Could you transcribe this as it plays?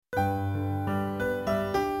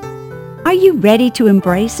Are you ready to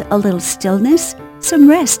embrace a little stillness, some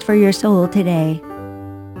rest for your soul today?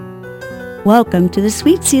 Welcome to the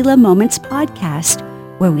Sweet Selah Moments podcast,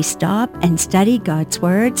 where we stop and study God's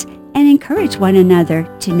words and encourage one another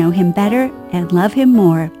to know Him better and love Him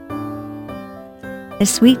more. The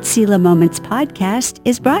Sweet Selah Moments podcast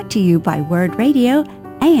is brought to you by Word Radio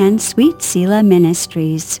and Sweet Selah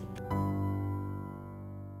Ministries.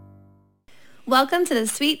 Welcome to the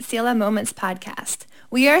Sweet Selah Moments podcast.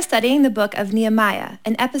 We are studying the book of Nehemiah,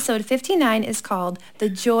 and episode 59 is called The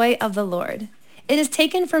Joy of the Lord. It is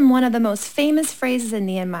taken from one of the most famous phrases in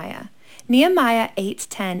Nehemiah. Nehemiah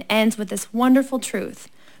 8:10 ends with this wonderful truth.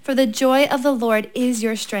 For the joy of the Lord is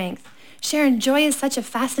your strength. Sharon, joy is such a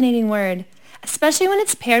fascinating word, especially when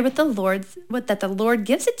it's paired with the Lord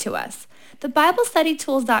gives it to us. The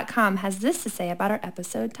BibleStudyTools.com has this to say about our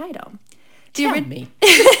episode title. Tell me.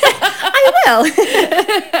 I will.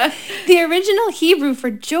 The original Hebrew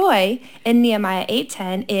for joy in Nehemiah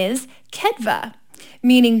 8:10 is kedva,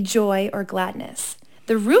 meaning joy or gladness.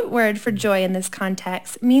 The root word for joy in this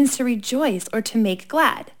context means to rejoice or to make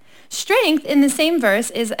glad. Strength in the same verse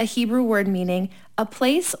is a Hebrew word meaning a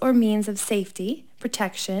place or means of safety,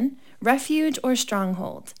 protection, refuge, or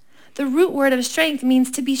stronghold. The root word of strength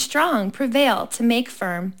means to be strong, prevail, to make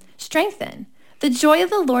firm, strengthen. The joy of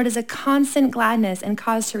the Lord is a constant gladness and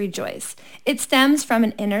cause to rejoice. It stems from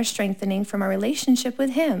an inner strengthening from our relationship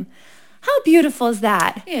with Him. How beautiful is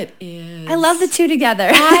that? It is. I love the two together.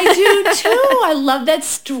 I do too. I love that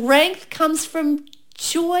strength comes from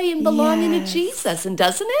joy and belonging to Jesus, and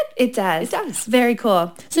doesn't it? It does. It does. Very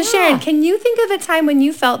cool. So Yeah. Sharon, can you think of a time when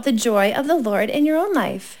you felt the joy of the Lord in your own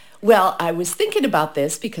life? Well, I was thinking about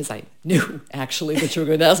this because I knew actually that you were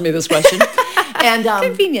going to ask me this question. And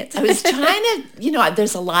Convenient. I was trying to,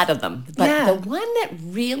 there's a lot of them. But Yeah. the one that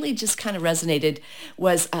really just kind of resonated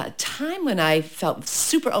was a time when I felt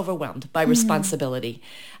super overwhelmed by responsibility.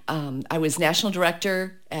 I was national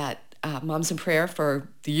director at Moms in Prayer for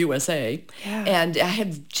the USA. Yeah. And I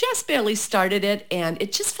had just barely started it, and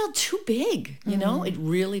it just felt too big, It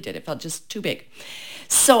really did. It felt just too big.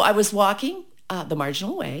 So I was walking the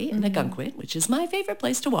Marginal Way in Ogunquit, which is my favorite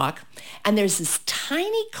place to walk. And there's this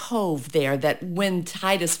tiny cove there that when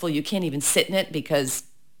tide is full, you can't even sit in it because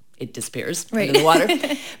it disappears into the water.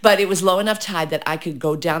 But it was low enough tide that I could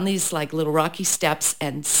go down these like little rocky steps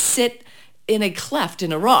and sit in a cleft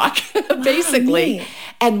in a rock, basically, neat.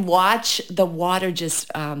 and watch the water just,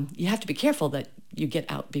 you have to be careful that you get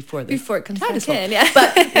out before it comes tide is back full. in, yeah.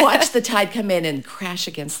 But watch the tide come in and crash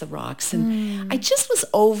against the rocks. And I just was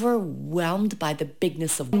overwhelmed by the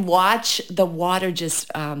bigness of watch the water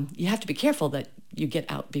just, you have to be careful that you get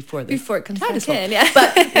out before it comes back is full. in, yeah.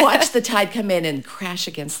 But watch the tide come in and crash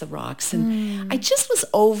against the rocks. And I just was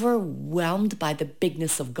overwhelmed by the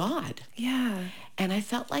bigness of God. Yeah. And I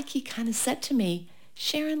felt like He kind of said to me,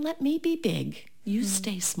 Sharon, let me be big. You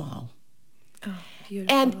stay small. Oh,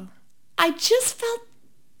 beautiful. And I just felt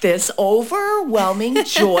this overwhelming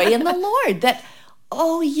joy in the Lord that,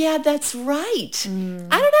 oh yeah, that's right.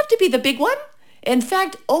 I don't have to be the big one. In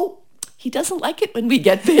fact, He doesn't like it when we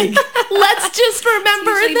get big. Let's just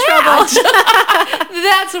remember that.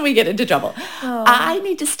 That's when we get into trouble. Oh. I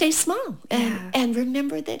need to stay small and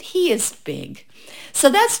remember that He is big.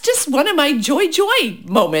 So that's just one of my joy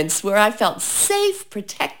moments where I felt safe,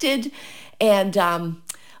 protected, and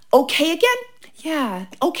okay again. Yeah.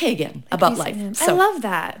 Okay again about life. I love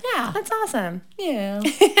that. Yeah. That's awesome. Yeah.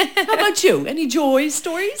 How about you? Any joy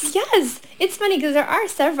stories? Yes. It's funny because there are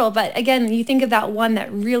several, but again, you think of that one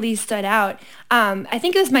that really stood out. I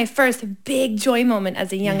think it was my first big joy moment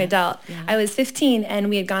as a young adult. Yeah. I was 15 and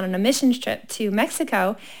we had gone on a missions trip to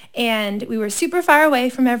Mexico and we were super far away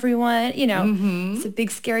from everyone, It's a big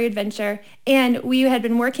scary adventure. And we had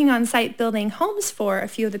been working on site building homes for a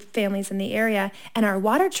few of the families in the area and our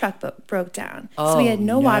water truck broke down. So we had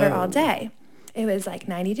no water all day. It was like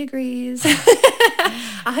 90 degrees,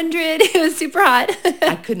 100. It was super hot.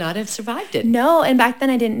 I could not have survived it. No, and back then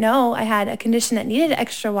I didn't know I had a condition that needed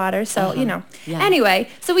extra water. So, Yeah. Anyway,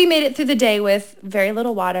 so we made it through the day with very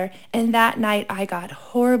little water. And that night I got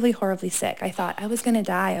horribly, horribly sick. I thought I was going to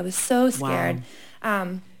die. I was so scared.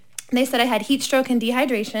 They said I had heat stroke and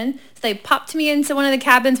dehydration. So they popped me into one of the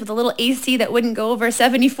cabins with a little AC that wouldn't go over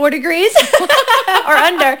 74 degrees or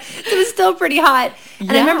under. So it was still pretty hot.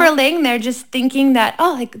 And I remember laying there just thinking that,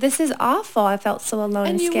 this is awful. I felt so alone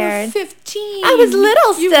and scared. You were 15. I was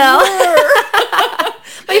little You still.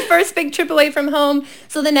 My first big trip away from home.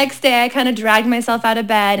 So the next day I kind of dragged myself out of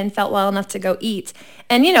bed and felt well enough to go eat.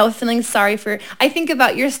 And, feeling sorry I think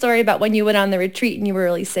about your story about when you went on the retreat and you were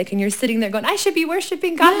really sick and you're sitting there going, I should be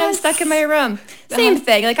worshiping God and I'm stuck in my room. Same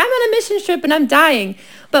thing. Like, I'm on a mission trip and I'm dying.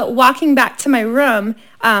 But walking back to my room,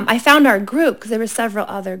 I found our group because there were several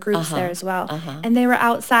other groups there as well. And they were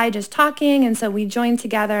outside just talking. And so we joined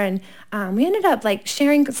together and we ended up like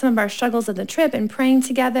sharing some of our struggles of the trip and praying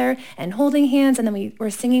together and holding hands. And then we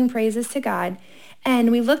were singing praises to God.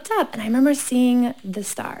 And we looked up and I remember seeing the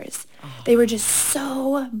stars. They were just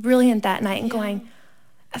so brilliant that night and going,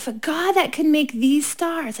 if a God that could make these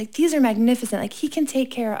stars, like these are magnificent, like he can take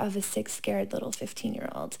care of a sick, scared little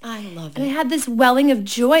 15-year-old. I love it. And I had this welling of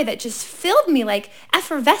joy that just filled me like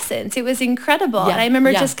effervescence. It was incredible. And I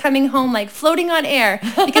remember just coming home like floating on air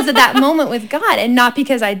because of that moment with God and not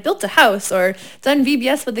because I'd built a house or done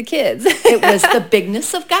VBS with the kids. It was the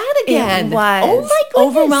bigness of God again. It was. Oh my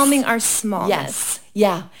goodness. Overwhelming our smallness. Yes.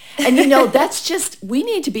 Yeah. And that's just, we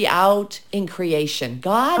need to be out in creation.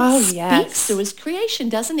 God speaks through his creation,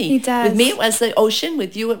 doesn't he? He does. With me, it was the ocean.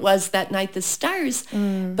 With you, it was that night, the stars.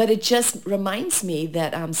 But it just reminds me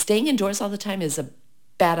that staying indoors all the time is a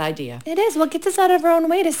bad idea. It is. Well, it gets us out of our own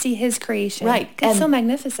way to see his creation. Right. It's so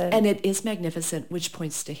magnificent. And it is magnificent, which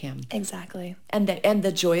points to him. Exactly. And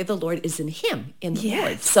the joy of the Lord is in him, in the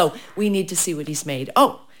Lord. So we need to see what he's made.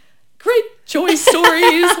 Oh, great joy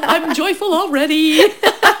stories. I'm joyful already.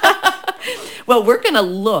 Well, we're going to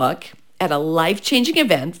look at a life-changing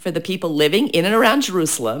event for the people living in and around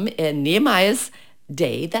Jerusalem in Nehemiah's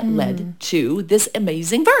day that led to this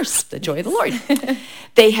amazing verse, the joy of the Lord.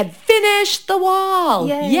 They had finished the wall.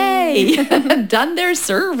 Yay. Done their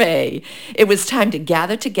survey. It was time to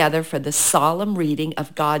gather together for the solemn reading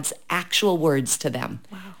of God's actual words to them.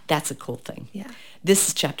 Wow. That's a cool thing. Yeah. This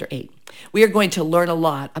is chapter 8. We are going to learn a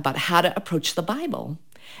lot about how to approach the Bible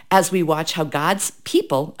as we watch how God's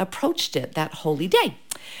people approached it that holy day.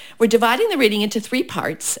 We're dividing the reading into 3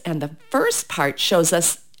 parts, and the first part shows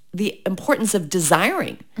us the importance of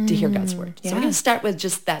desiring to hear God's word. So we're going to start with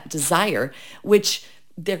just that desire, which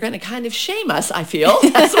they're going to kind of shame us, I feel,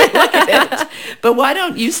 as we look at it. But why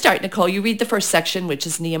don't you start, Nicole? You read the first section, which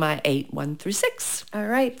is Nehemiah 8, 1 through 6. All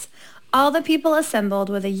right. All the people assembled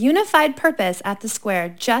with a unified purpose at the square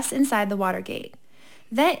just inside the water gate.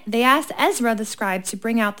 They asked Ezra the scribe to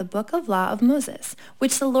bring out the book of law of Moses,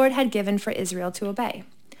 which the Lord had given for Israel to obey.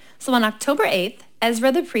 So on October 8th,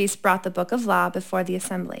 Ezra the priest brought the book of law before the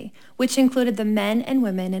assembly, which included the men and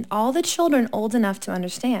women and all the children old enough to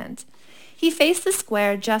understand. He faced the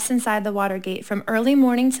square just inside the water gate from early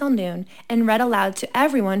morning till noon and read aloud to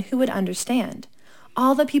everyone who would understand.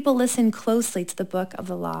 All the people listened closely to the book of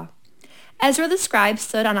the law. Ezra the scribe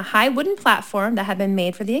stood on a high wooden platform that had been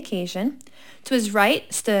made for the occasion. To his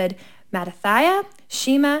right stood Mattathiah,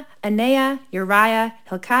 Shema, Anaiah, Uriah,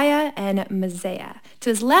 Hilkiah, and Maaseiah. To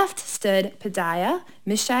his left stood Pedaiah,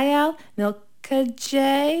 Mishael,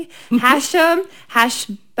 Milkijah, Hashem,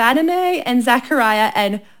 Hashbaddanah, and Zechariah,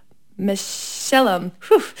 and Meshullam.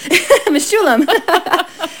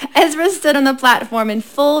 Ezra stood on the platform in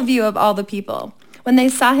full view of all the people. When they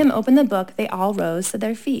saw him open the book, they all rose to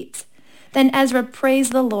their feet. Then Ezra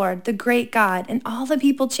praised the Lord, the great God, and all the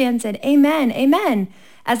people chanted, Amen, Amen,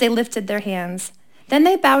 as they lifted their hands. Then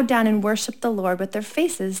they bowed down and worshiped the Lord with their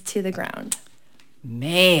faces to the ground.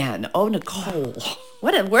 Man, Nicole.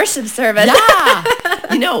 What a worship service.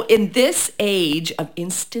 Yeah. In this age of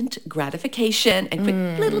instant gratification and quick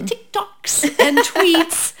little TikToks and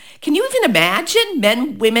tweets, can you even imagine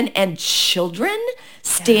men, women, and children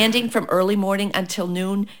standing from early morning until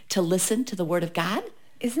noon to listen to the word of God?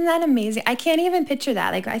 Isn't that amazing? I can't even picture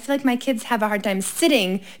that. Like, I feel like my kids have a hard time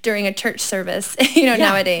sitting during a church service,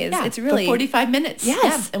 nowadays. Yeah. It's really... For 45 minutes. Yes.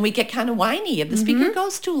 Yeah. And we get kind of whiny if the speaker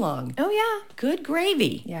goes too long. Oh, yeah. Good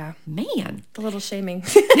gravy. Yeah. Man. The little shaming.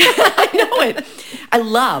 I know it. I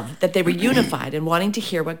love that they were unified and wanting to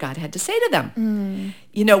hear what God had to say to them.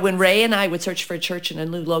 When Ray and I would search for a church in a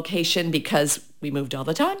new location because we moved all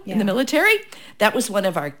the time in the military, that was one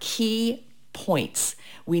of our key points.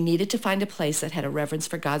 We needed to find a place that had a reverence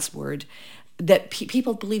for God's word, that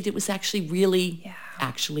people believed it was actually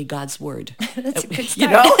actually God's word. That's a good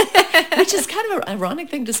start. Which is kind of an ironic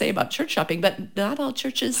thing to say about church shopping, but not all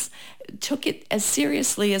churches took it as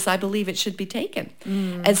seriously as I believe it should be taken.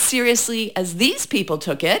 As seriously as these people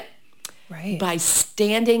took it, by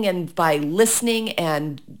standing and by listening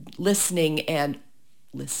and listening and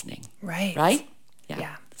listening. Right?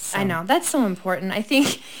 Yeah. So. I know. That's so important. I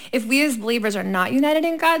think if we as believers are not united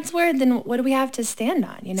in God's word, then what do we have to stand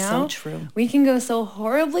on, So true. We can go so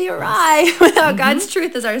horribly awry without God's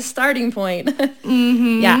truth as our starting point.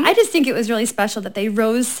 Yeah, I just think it was really special that they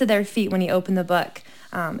rose to their feet when he opened the book.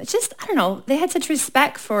 It's just, I don't know, they had such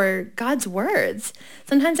respect for God's words.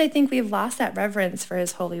 Sometimes I think we've lost that reverence for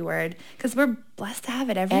his holy word because we're blessed to have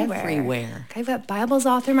it everywhere. Everywhere. I've got Bibles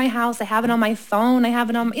all through my house. I have it on my phone. I have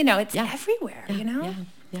it on, it's Yeah. everywhere,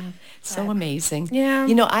 Yeah. So amazing. Yeah.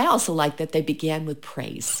 I also like that they began with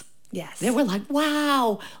praise. Yes. They were like,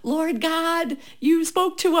 wow, Lord God, you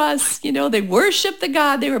spoke to us. They worshiped the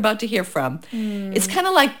God they were about to hear from. It's kind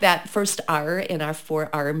of like that first R in our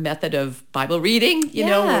 4R method of Bible reading,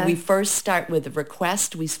 where we first start with a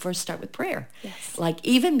request, we first start with prayer. Yes. Like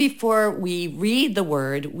even before we read the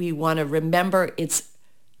word, we want to remember it's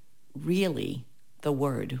really the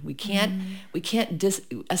word. We can't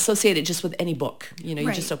associate it just with any book. You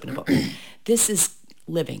Right. just open a book. This is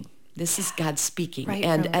living. This is God speaking. Right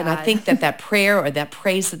and from I God. think that prayer or that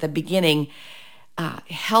praise at the beginning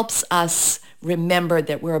helps us remember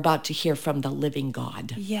that we're about to hear from the living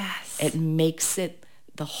God. Yes. It makes it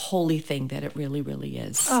the holy thing that it really, really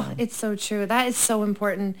is. Oh, it's so true. That is so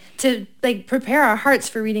important to prepare our hearts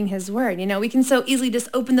for reading his word. We can so easily just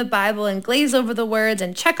open the Bible and glaze over the words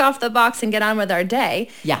and check off the box and get on with our day.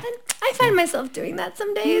 Yeah. And I find myself doing that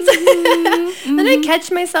some days. Then I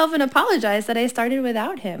catch myself and apologize that I started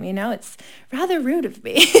without him. It's rather rude of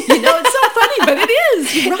me. It's so funny, but it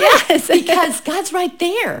is. You're right. Yes. Because God's right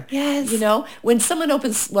there. Yes. When someone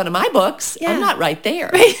opens one of my books, Yeah. I'm not right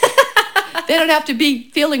there. They don't have to be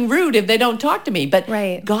feeling rude if they don't talk to me. But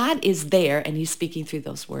Right. God is there and he's speaking through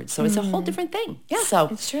those words. So it's a whole different thing. Yeah, So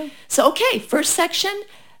it's true. So, okay, first section,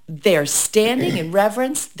 they're standing in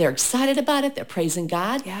reverence. They're excited about it. They're praising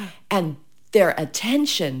God. Yeah. And their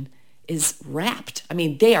attention is rapt.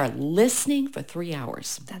 They are listening for 3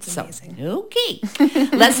 hours. That's amazing. Okay.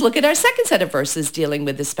 Let's look at our second set of verses dealing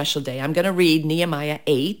with this special day. I'm going to read Nehemiah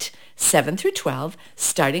 8, 7 through 12,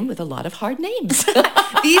 starting with a lot of hard names.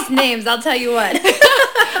 These names, I'll tell you what.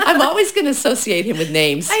 I'm always going to associate him with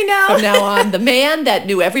names. I know. From now on, the man that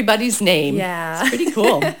knew everybody's name. Yeah. It's pretty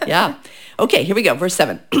cool. Yeah. Okay, here we go. Verse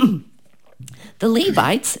 7. The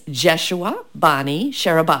Levites, Jeshua, Bani,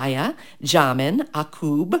 Sherebiah, Jamin,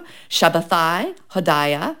 Akub, Shabbathai,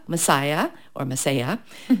 Hodiah, Messiah,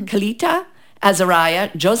 Kalita, Azariah,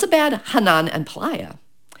 Jozabad, Hanan, and Pliah,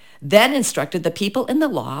 then instructed the people in the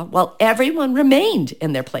law while everyone remained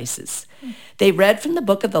in their places. They read from the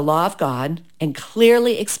book of the law of God and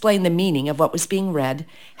clearly explained the meaning of what was being read,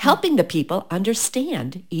 helping the people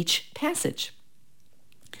understand each passage.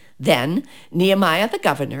 Then Nehemiah the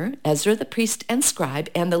governor, Ezra the priest and scribe,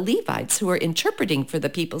 and the Levites who were interpreting for the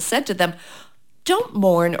people said to them, "Don't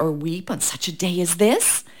mourn or weep on such a day as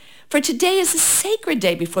this, for today is a sacred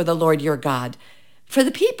day before the Lord your God." For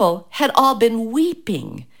the people had all been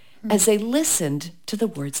weeping as they listened to the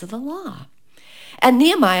words of the law. And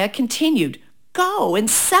Nehemiah continued, "Go and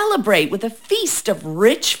celebrate with a feast of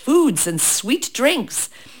rich foods and sweet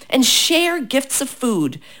drinks, and share gifts of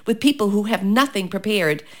food with people who have nothing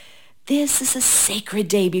prepared. This is a sacred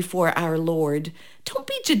day before our Lord. Don't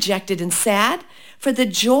be dejected and sad, for the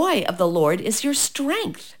joy of the Lord is your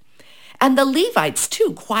strength." And the Levites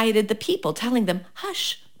too quieted the people, telling them,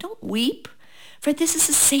 "Hush, don't weep, for this is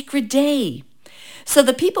a sacred day." So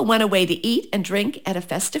the people went away to eat and drink at a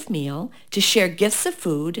festive meal, to share gifts of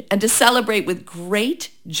food, and to celebrate with great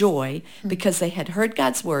joy because they had heard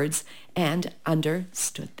God's words and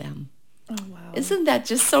understood them. Oh, wow. Isn't that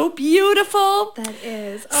just so beautiful? That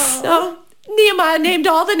is. Oh. So Nehemiah named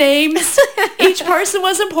all the names. Each person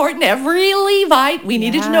was important. Every Levite, we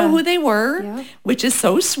needed to know who they were, Yeah. which is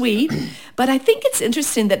so sweet. But I think it's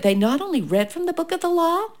interesting that they not only read from the book of the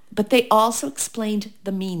law, but they also explained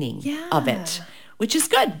the meaning of it, which is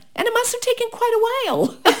good. And it must have taken quite a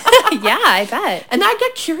while. Yeah, I bet. And I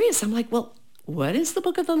got curious. I'm like, well, what is the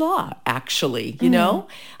book of the law, actually?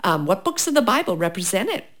 What books of the Bible represent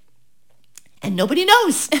it? And nobody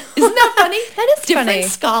knows. Isn't that funny? That is Different funny.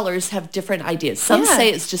 scholars have different ideas. Some Yeah. say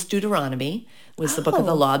it's just Deuteronomy was the book of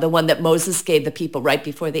the law, the one that Moses gave the people right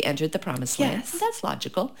before they entered the promised land. Yes. That's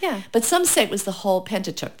logical. Yeah. But some say it was the whole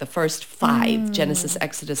Pentateuch, the first 5, Genesis,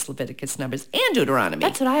 Exodus, Leviticus, Numbers, and Deuteronomy.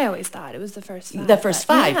 That's what I always thought. It was the first 5. The first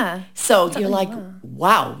 5. Yeah. So you're like,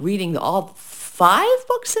 wow, reading all 5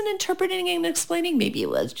 books and interpreting and explaining, maybe it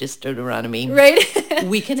was just Deuteronomy. Right?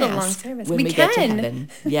 We can It's a long ask service. when We we get to can. heaven.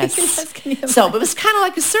 We Yes. can ask Nehemiah. So it was kind of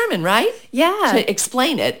like a sermon, right? Yeah. To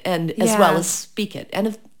explain it and as well Yeah. as speak it.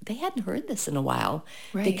 And they hadn't heard this in a while.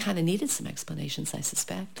 They Right. kind of needed some explanations, I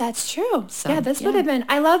suspect. That's true. So, yeah, this would yeah. have been.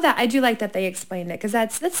 I love that. I do like that they explained it because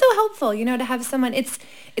that's so helpful. To have someone.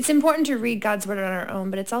 It's important to read God's word on our own,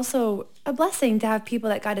 but it's also a blessing to have people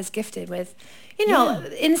that God has gifted with,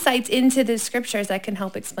 insights into the scriptures that can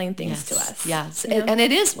help explain things to us. Yes, you know? and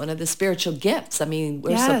it is one of the spiritual gifts. I mean,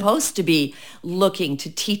 we're Yeah. supposed to be looking to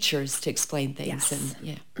teachers to explain things,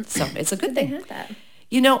 Yes. and so it's a good They thing. had that.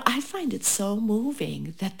 I find it so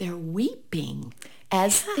moving that they're weeping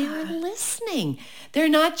as they're listening. They're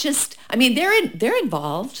not just, I mean, they're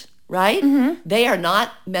involved, right? Mm-hmm. They are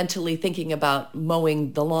not mentally thinking about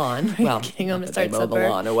mowing the lawn. Well, Getting them not to that they start mow the supper.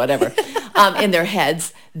 lawn or whatever. In their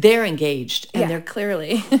heads, they're engaged and Yeah, they're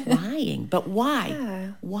clearly. crying. But why? Yeah.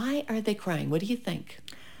 Why are they crying? What do you think?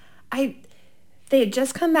 They had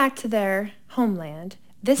just come back to their homeland.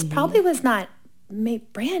 This probably was not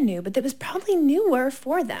brand new, but it was probably newer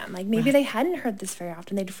for them. Like maybe they hadn't heard this very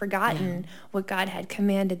often. They'd forgotten what God had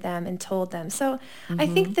commanded them and told them. So I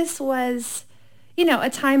think this was, a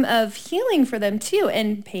time of healing for them too,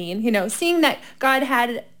 and pain, seeing that God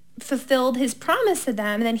had fulfilled his promise to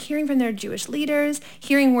them, and then hearing from their Jewish leaders,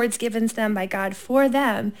 hearing words given to them by God for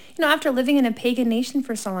them. After living in a pagan nation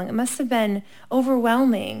for so long, it must have been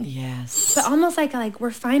overwhelming. Yes. But almost like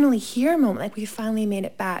we're finally here moment, like we finally made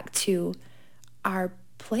it back to our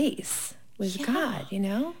place with God,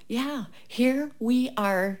 Yeah, here we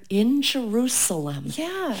are in Jerusalem.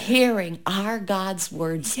 Yeah. Hearing our God's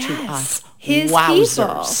words to us. His Wowzers.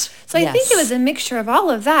 people. So I think it was a mixture of all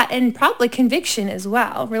of that and probably conviction as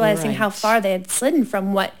well, realizing how Right. far they had slidden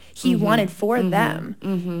from what he wanted for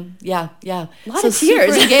them. Yeah. A lot so of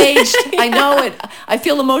tears. super engaged. I know it. I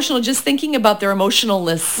feel emotional just thinking about their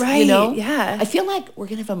emotionalness. Right, yeah. I feel like we're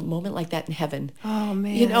gonna have a moment like that in heaven. Oh,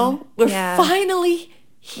 man. We're Yeah. finally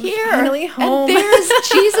here. finally home. And there's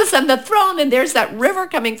Jesus on the throne, and there's that river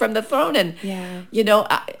coming from the throne, and Yeah.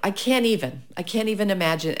 I can't even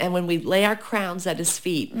imagine. And when we lay our crowns at his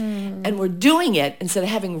feet, and we're doing it instead of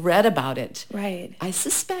having read about it, Right. I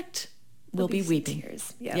suspect we'll be some weeping.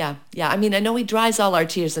 tears. Yeah. Yeah. I mean, I know he dries all our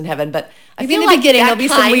tears in heaven, but I Maybe feel in the like beginning that there'll be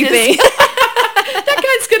some kind is- weeping.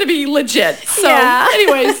 that guy's going to be legit. So Yeah.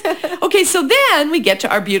 anyways, okay, so then we get to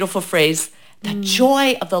our beautiful phrase, the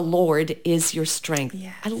joy of the Lord is your strength.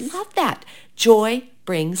 Yes. I love that. Joy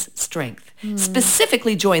brings strength.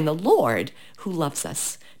 Specifically joy in the Lord who loves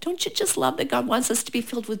us. Don't you just love that God wants us to be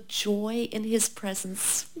filled with joy in his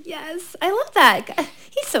presence? Yes, I love that.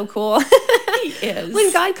 He's so cool. He is.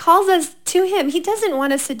 When God calls us to him, he doesn't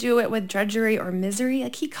want us to do it with drudgery or misery.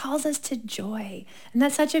 Like he calls us to joy. And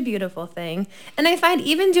that's such a beautiful thing. And I find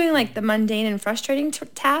even doing like the mundane and frustrating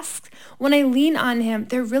tasks, when I lean on him,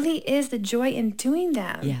 there really is the joy in doing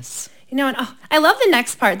them. Yes. And I love the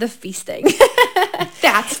next part, the feasting.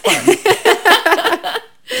 That's fun.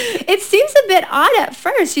 It seems a bit odd at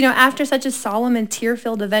first, after such a solemn and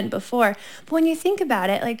tear-filled event before. But when you think about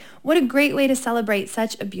it, like, what a great way to celebrate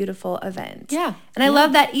such a beautiful event. Yeah. And I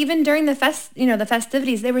love that even during the the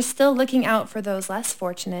festivities, they were still looking out for those less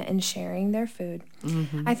fortunate and sharing their food.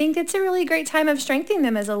 I think it's a really great time of strengthening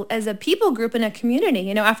them as a people group in a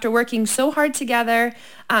community. After working so hard together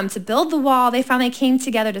to build the wall, they finally came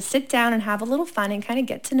together to sit down and have a little fun and kind of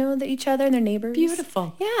get to know each other and their neighbors.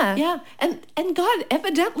 Beautiful. Yeah. Yeah. And God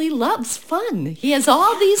evidently loves fun. He has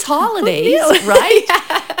all these holidays,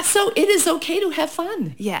 right? So it is okay to have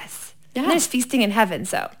fun. Yes. Yeah. And there's feasting in heaven,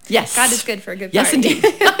 so Yes. God is good for a good Yes, party.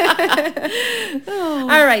 indeed.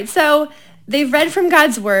 All right, so they've read from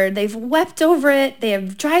God's word, they've wept over it, they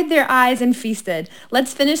have dried their eyes and feasted.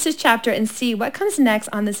 Let's finish this chapter and see what comes next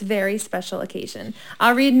on this very special occasion.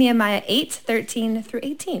 I'll read Nehemiah 8:13 through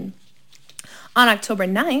 18. On October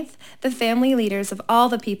 9th, the family leaders of all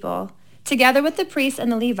the people, together with the priests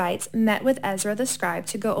and the Levites, met with Ezra the scribe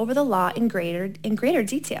to go over the law in greater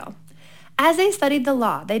detail. As they studied the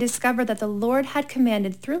law, they discovered that the Lord had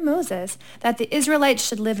commanded through Moses that the Israelites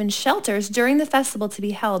should live in shelters during the festival to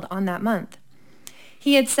be held on that month.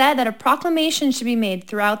 He had said that a proclamation should be made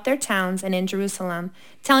throughout their towns and in Jerusalem,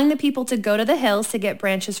 telling the people to go to the hills to get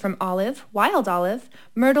branches from olive, wild olive,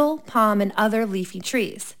 myrtle, palm, and other leafy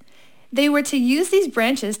trees. They were to use these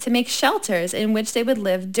branches to make shelters in which they would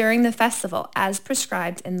live during the festival, as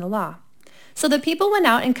prescribed in the law. So the people went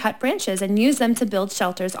out and cut branches and used them to build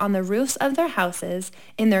shelters on the roofs of their houses,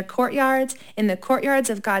 in their courtyards, in the courtyards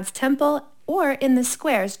of God's temple, or in the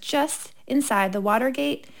squares just inside the water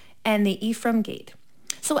gate and the Ephraim gate.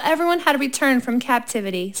 So everyone who had returned from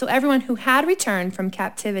captivity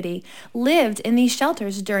lived in these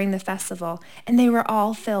shelters during the festival, and they were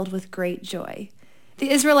all filled with great joy. The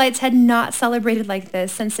Israelites had not celebrated like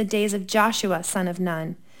this since the days of Joshua, son of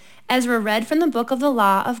Nun. Ezra read from the book of the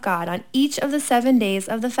law of God on each of the 7 days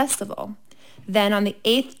of the festival. Then on the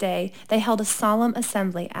 8th day, they held a solemn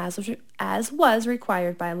assembly as was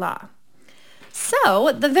required by law.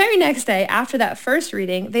 So the very next day after that first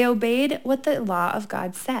reading, they obeyed what the law of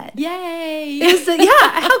God said. Yay!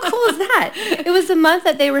 How cool is that? It was the month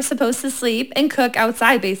that they were supposed to sleep and cook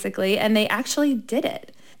outside, basically, and they actually did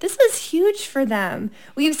it. This was huge for them.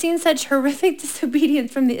 We've seen such horrific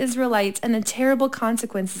disobedience from the Israelites and the terrible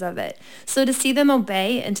consequences of it. So to see them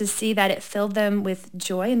obey and to see that it filled them with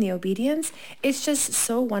joy in the obedience, it's just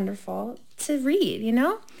so wonderful to read, you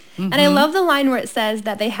know? And I love the line where it says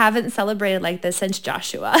that they haven't celebrated like this since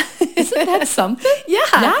Joshua. Isn't that something?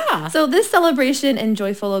 Yeah. So this celebration and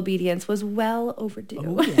joyful obedience was well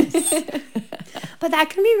overdue. Oh, yes. But that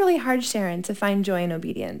can be really hard, Sharon, to find joy in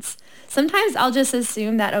obedience. Sometimes I'll just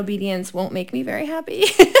assume that obedience won't make me very happy.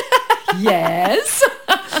 Yes.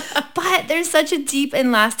 But there's such a deep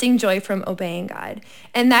and lasting joy from obeying God.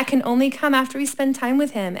 And that can only come after we spend time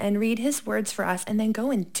with him and read his words for us and then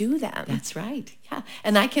go and do them. That's right. Yeah.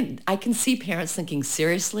 And I can see parents thinking,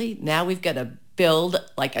 seriously, now we've got to build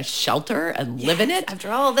like a shelter and live in it after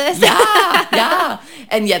all this. Yeah.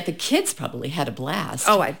 And yet the kids probably had a blast.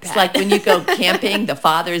 Oh, I bet. It's like when you go camping, the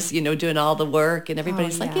father's, doing all the work and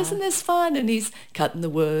everybody's like, isn't this fun? And he's cutting the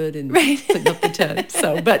wood and putting up the tent.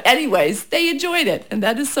 But anyways, they enjoyed it. And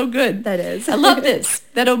that is so good. That is. I love this,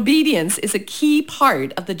 that obedience is a key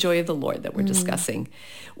part of the joy of the Lord that we're discussing.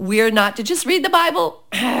 We're not to just read the Bible.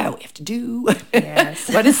 We have to do what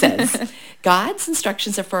it says. God's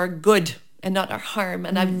instructions are for our good and not our harm.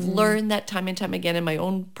 And I've learned that time and time again in my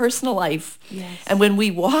own personal life. Yes. And when we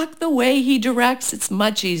walk the way he directs, it's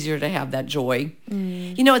much easier to have that joy.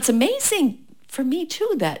 It's amazing for me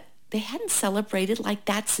too that they hadn't celebrated like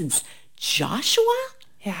that since Joshua.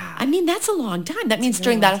 Yeah. I mean, that's a long time. That means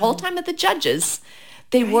during that whole time of the Judges,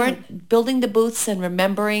 they weren't building the booths and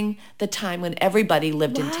remembering the time when everybody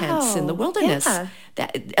lived in tents in the wilderness. Yeah.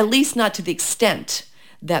 That, at least not to the extent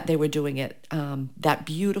that they were doing it that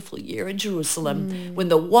beautiful year in Jerusalem when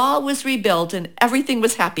the wall was rebuilt and everything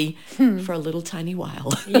was happy for a little tiny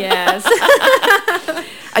while. Yes.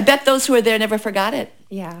 I bet those who were there never forgot it.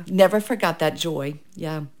 Yeah. Never forgot that joy.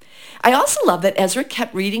 Yeah. I also love that Ezra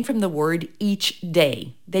kept reading from the word each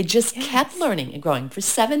day. They just kept learning and growing. For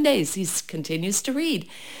 7 days, he continues to read.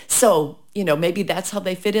 So, maybe that's how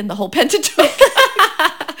they fit in the whole Pentateuch.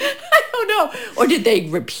 I don't know. Or did they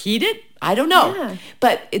repeat it? I don't know. Yeah.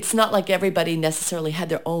 But it's not like everybody necessarily had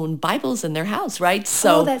their own Bibles in their house, right?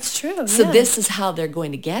 So that's true. So yeah. this is how they're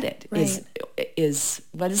going to get it. Right. Is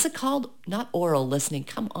what is it called? Not oral listening.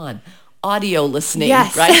 Come on. Audio listening,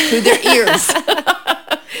 Yes. right? Through their ears.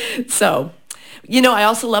 So, I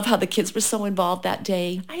also love how the kids were so involved that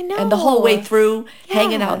day. I know. And the whole way through,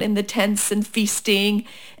 hanging Yeah. out in the tents and feasting.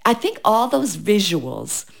 I think all those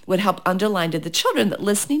visuals would help underline to the children that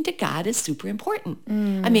listening to God is super important.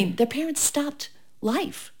 I mean, their parents stopped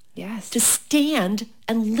life Yes. to stand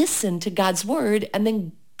and listen to God's word and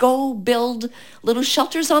then go build little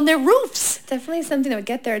shelters on their roofs. Definitely something that would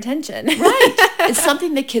get their attention. Right. It's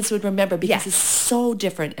something the kids would remember because Yes. it's so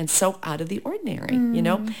different and so out of the ordinary,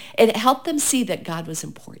 And it helped them see that God was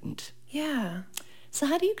important. Yeah. So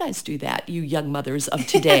how do you guys do that, you young mothers of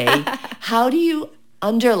today? How do you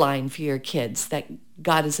underline for your kids that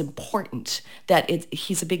God is important, that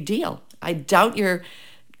he's a big deal? I doubt you're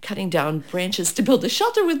cutting down branches to build a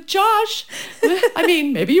shelter with Josh. I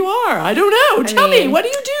mean, maybe you are. I don't know. Tell me, what do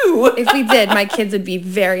you do? If we did, my kids would be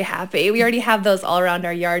very happy. We already have those all around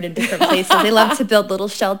our yard in different places. They love to build little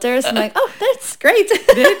shelters. I'm like, oh, that's great. They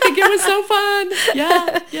think it was so fun.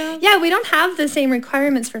 Yeah. Yeah, we don't have the same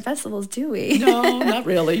requirements for festivals, do we? No, not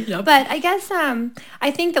really. Yep. But I guess I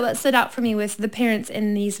think that what stood out for me with the parents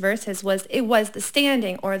in these verses was the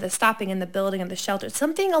standing or the stopping and the building of the shelter.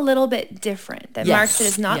 Something a little bit different that marks it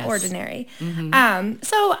as not ordinary. So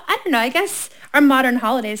I don't know. I guess our modern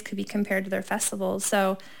holidays could be compared to their festivals.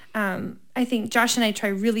 So I think Josh and I try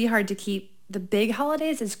really hard to keep the big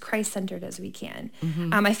holidays as Christ-centered as we can.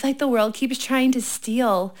 I feel like the world keeps trying to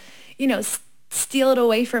steal it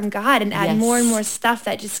away from God and add more and more stuff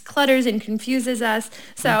that just clutters and confuses us.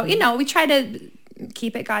 So, we try to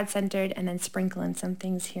keep it God-centered and then sprinkle in some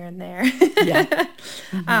things here and there. Yeah.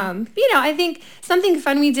 I think something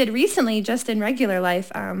fun we did recently just in regular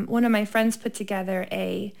life, one of my friends put together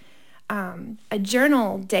a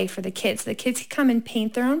journal day for the kids. The kids could come and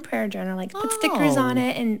paint their own prayer journal, like put stickers on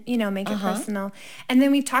it and, make it personal. And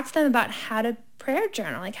then we talked to them about how to prayer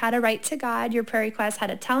journal, like how to write to God your prayer requests, how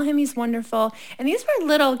to tell him he's wonderful. And these were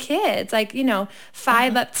little kids, like,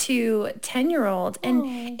 5 up to 10-year-old.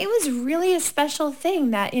 And it was really a special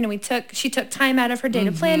thing that, she took time out of her day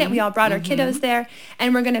to plan it. We all brought our kiddos there,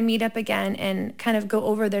 and we're going to meet up again and kind of go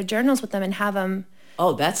over their journals with them and have them.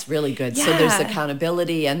 Oh, that's really good. Yeah. So there's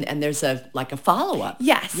accountability and there's a follow-up.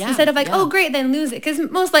 Yes. Yeah. Instead of oh, great, then lose it. Because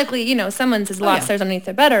most likely, someone's has lost theirs underneath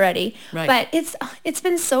their bed already. Right. But it's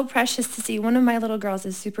been so precious to see. One of my little girls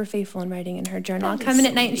is super faithful in writing in her journal. I'll come in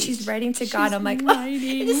at night and she's writing to God. I'm like,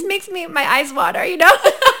 it just makes my eyes water,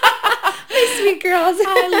 My sweet girls.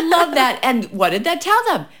 I love that. And what did that tell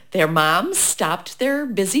them? Their moms stopped their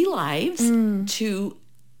busy lives to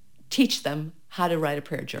teach them how to write a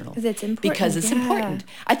prayer journal. Because it's important.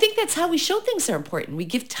 I think that's how we show things are important. We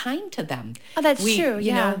give time to them. Oh, that's true.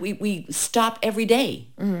 We stop every day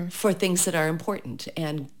for things that are important.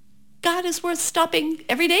 And God is worth stopping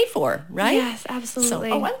every day for, right? Yes,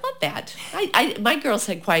 absolutely. So, I love that. My girls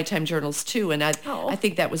had quiet time journals too, and I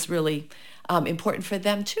think that was really important for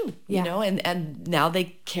them too, and now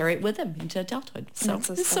they carry it with them into adulthood. So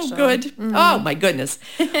it's so good. Mm-hmm. Oh my goodness.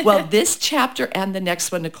 Well, this chapter and the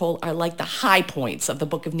next one, Nicole, are like the high points of the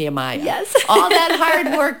book of Nehemiah. Yes. All that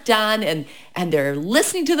hard work done, and they're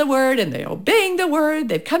listening to the word and they're obeying the word.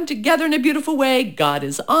 They've come together in a beautiful way. God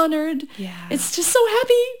is honored. Yeah. It's just so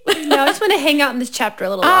happy. I just want to hang out in this chapter a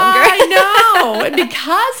little longer. I know. And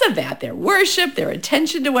because of that, their worship, their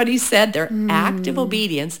attention to what he said, their active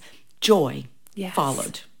obedience, joy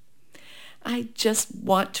followed. I just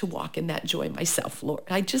want to walk in that joy myself, Lord.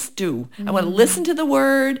 I just do. I want to listen to the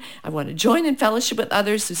word. I want to join in fellowship with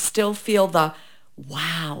others who still feel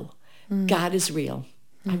wow, God is real.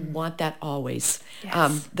 I want that always.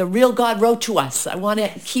 Yes. The real God wrote to us. I want to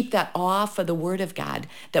keep that awe for the word of God,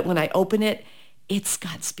 that when I open it, it's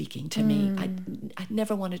God speaking to me. I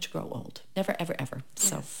never wanted to grow old. Never, ever, ever.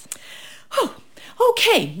 Yes. So,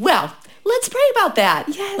 okay, well, let's pray about that.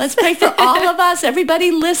 Yes. Let's pray for all of us,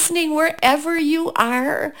 everybody listening, wherever you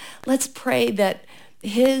are. Let's pray that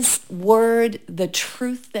his word, the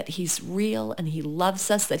truth that he's real and he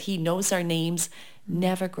loves us, that he knows our names,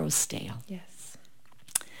 never grows stale. Yes.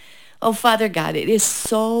 Oh, Father God, it is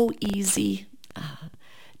so easy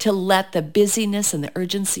to let the busyness and the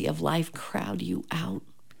urgency of life crowd you out.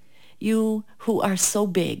 You who are so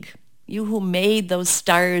big, you who made those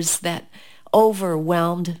stars that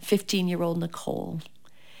overwhelmed 15-year-old Nicole.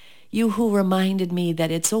 You who reminded me that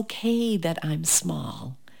it's okay that I'm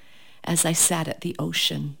small as I sat at the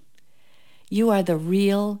ocean. You are the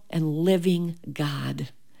real and living God.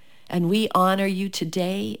 And we honor you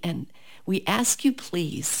today, and we ask you,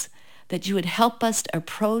 please, that you would help us to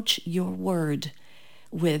approach your word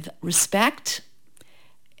with respect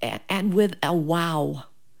and with a wow,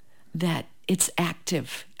 that it's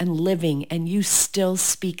active and living and you still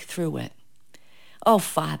speak through it. Oh,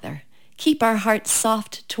 Father, keep our hearts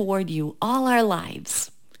soft toward you all our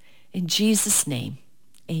lives. In Jesus' name,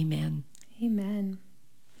 amen. Amen.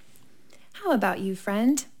 How about you,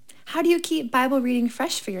 friend? How do you keep Bible reading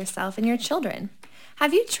fresh for yourself and your children?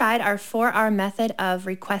 Have you tried our 4R method of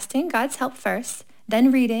requesting God's help first,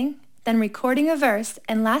 then reading, then recording a verse,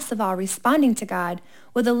 and last of all, responding to God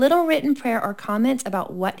with a little written prayer or comment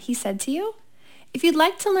about what he said to you? If you'd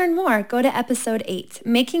like to learn more, go to episode 8,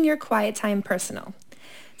 Making Your Quiet Time Personal.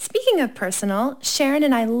 Speaking of personal, Sharon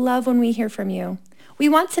and I love when we hear from you. We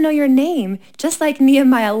want to know your name, just like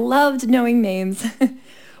Nehemiah loved knowing names.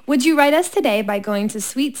 Would you write us today by going to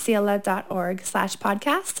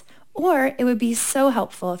sweetselah.org/podcast? Or it would be so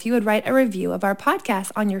helpful if you would write a review of our podcast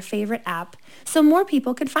on your favorite app so more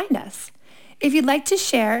people could find us. If you'd like us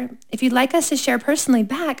to share personally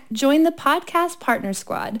back, join the Podcast Partner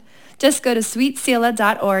Squad. Just go to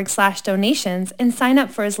sweetselah.org/donations and sign up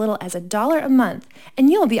for as little as $1 a month, and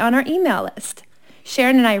you'll be on our email list.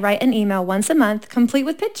 Sharon and I write an email once a month, complete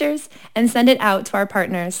with pictures, and send it out to our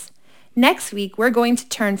partners. Next week, we're going to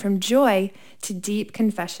turn from joy to deep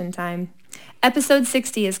confession time. Episode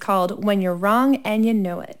 60 is called When You're Wrong and You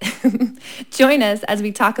Know It. Join us as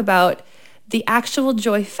we talk about the actual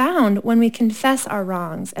joy found when we confess our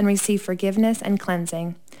wrongs and receive forgiveness and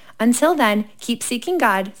cleansing. Until then, keep seeking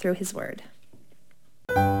God through his word.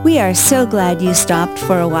 We are so glad you stopped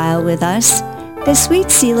for a while with us. The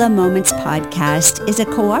Sweet Selah Moments podcast is a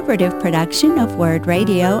cooperative production of Word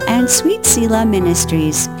Radio and Sweet Selah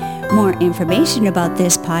Ministries. More information about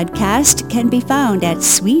this podcast can be found at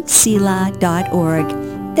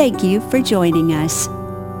sweetselah.org. Thank you for joining us.